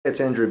It's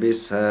Andrew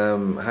Biss.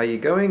 How you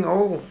going?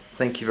 Oh,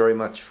 thank you very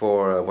much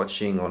for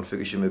watching On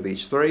Fukushima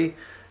Beach 3.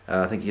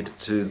 Thank you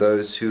to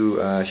those who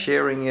are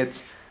sharing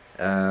it,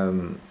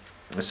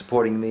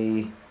 supporting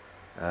me,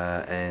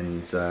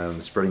 and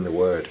spreading the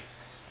word.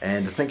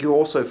 And thank you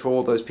also for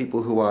all those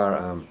people who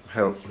are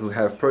who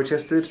have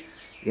protested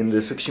in the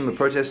Fukushima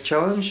Protest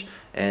Challenge.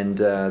 And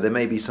there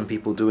may be some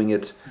people doing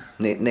it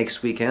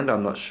next weekend.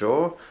 I'm not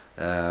sure,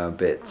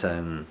 but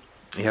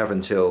you have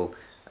until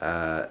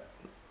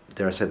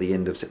dare I say, the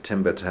end of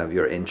September to have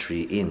your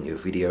entry in, your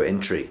video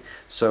entry.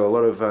 So a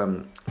lot of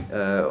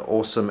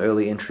awesome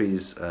early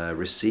entries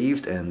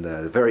received, and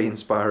very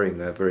inspiring,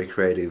 very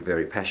creative,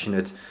 very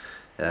passionate.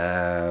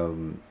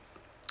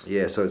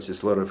 Yeah, so it's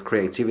just a lot of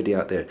creativity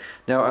out there.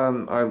 Now,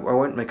 I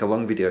won't make a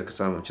long video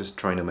because I'm just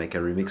trying to make a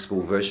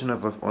remixable version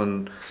of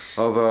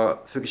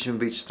Fukushima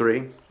Beach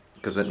 3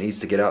 because it needs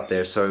to get out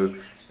there. So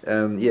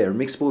yeah,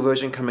 remixable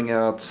version coming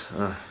out,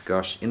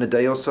 gosh, in a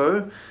day or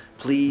so.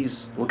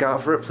 Please look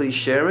out for it. Please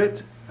share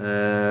it.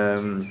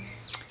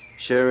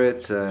 Share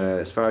it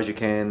as far as you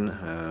can.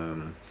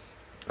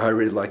 I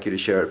really like you to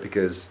share it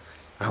because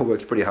I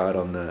worked pretty hard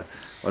on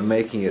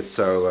making it.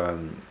 So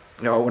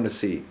you know, I want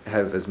to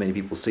have as many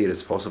people see it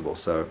as possible.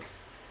 So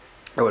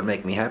it would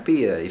make me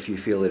happy if you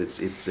feel that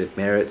it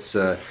merits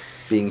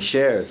being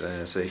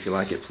shared. So if you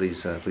like it,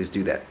 please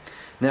do that.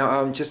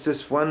 Now, just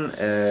this one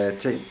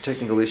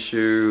technical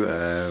issue.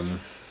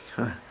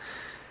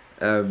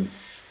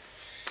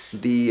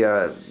 The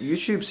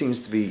YouTube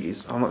seems to be,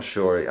 I'm not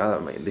sure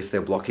if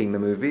they're blocking the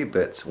movie,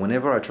 but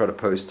whenever I try to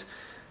post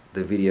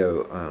the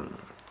video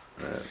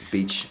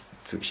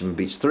Fukushima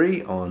Beach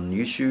 3 on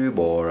YouTube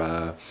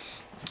or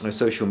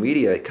social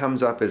media, it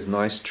comes up as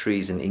nice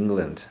trees in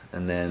England,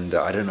 and then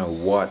I don't know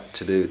what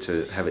to do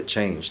to have it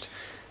changed.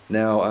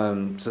 Now,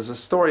 so there's a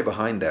story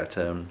behind that.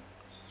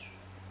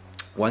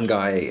 One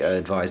guy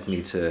advised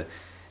me to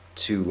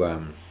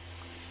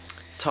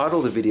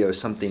title the video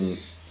something,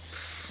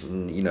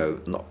 you know,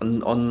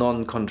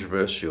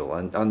 non-controversial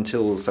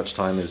until such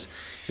time as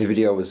the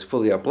video was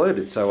fully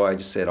uploaded. So I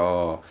just said,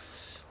 oh,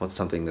 what's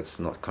something that's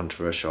not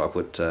controversial? I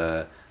put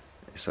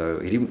so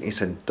he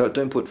said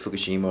don't put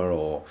Fukushima,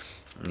 or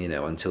you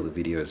know, until the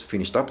video is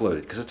finished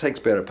uploaded, because it takes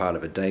better part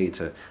of a day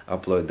to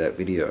upload that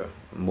video,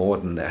 more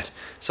than that.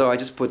 So I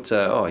just put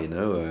oh, you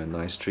know,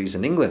 nice trees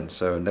in England.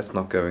 So that's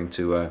not going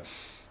to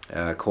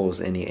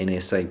cause any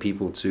NSA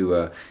people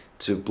to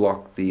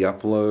block the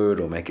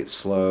upload or make it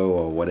slow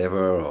or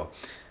whatever, or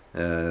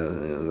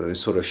those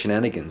sort of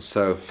shenanigans.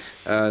 So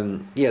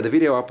yeah, the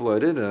video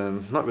uploaded,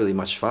 not really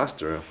much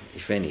faster,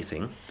 if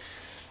anything.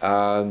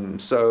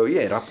 So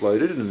yeah, it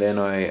uploaded, and then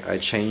I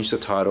changed the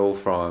title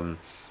from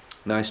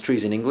Nice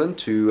Trees in England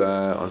to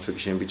On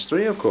Fukushima Beach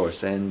 3, of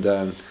course, and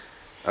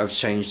I've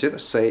changed it,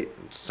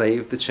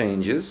 saved the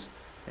changes,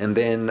 and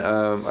then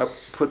I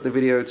put the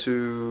video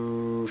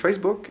to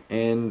Facebook,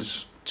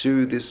 and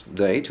to this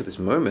day, to this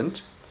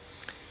moment,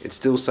 it's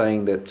still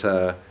saying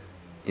that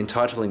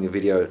entitling the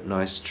video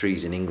 "Nice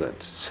Trees in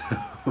England." So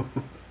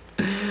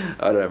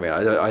I don't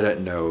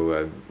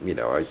know. You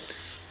know,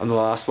 I'm the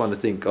last one to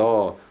think,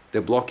 oh,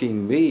 they're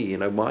blocking me. You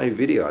know, my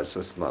video. It's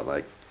just not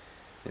like,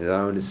 you know, I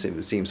don't want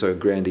to seem so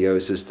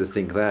grandiose as to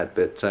think that,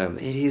 but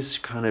it is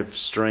kind of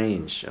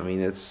strange. I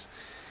mean, it's,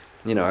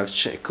 you know, I've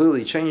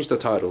clearly changed the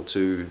title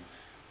to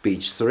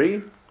Beach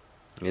 3,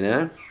 you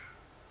know,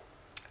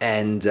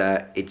 and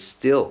it's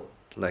still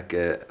like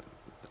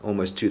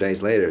almost 2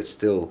 days later, it's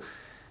still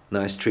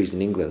Nice Trees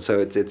in England. So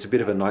it's a bit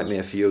of a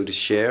nightmare for you to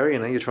share. You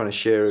know, you're trying to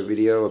share a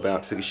video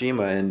about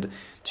Fukushima and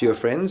to your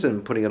friends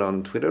and putting it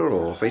on Twitter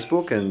or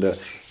Facebook, and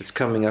it's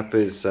coming up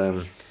as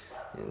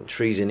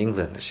trees in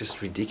England. It's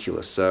just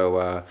ridiculous.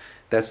 So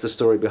that's the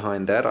story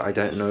behind that. I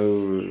don't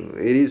know.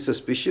 It is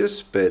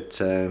suspicious, but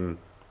I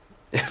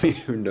mean,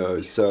 who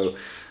knows? So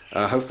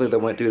hopefully they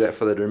won't do that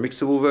for the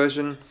remixable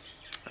version.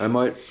 I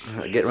might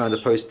get around to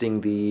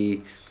posting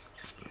the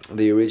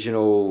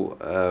original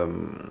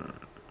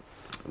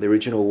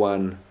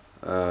one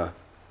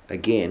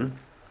again,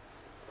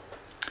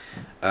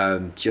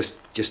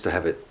 just to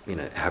have it, you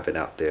know, have it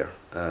out there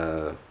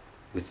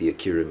with the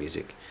Akira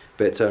music.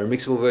 But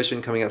remixable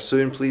version coming up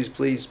soon.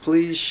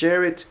 Please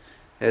share it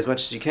as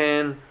much as you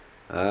can.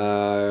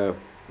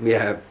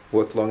 Yeah,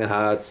 worked long and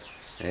hard,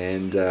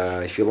 and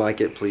if you like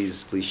it,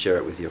 please share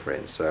it with your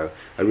friends. So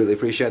I really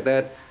appreciate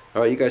that.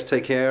 All right, you guys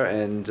take care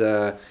and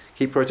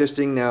keep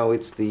protesting. Now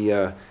it's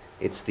the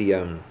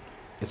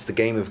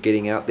game of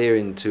getting out there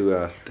into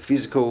the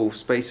physical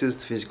spaces,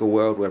 the physical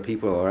world where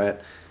people are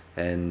at,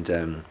 and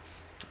you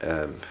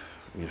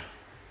know,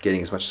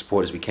 getting as much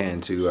support as we can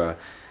to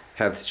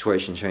have the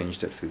situation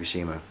changed at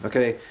Fukushima.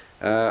 Okay,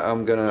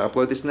 I'm gonna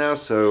upload this now,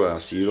 so I'll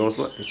see you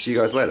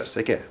guys later.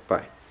 Take care.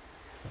 Bye.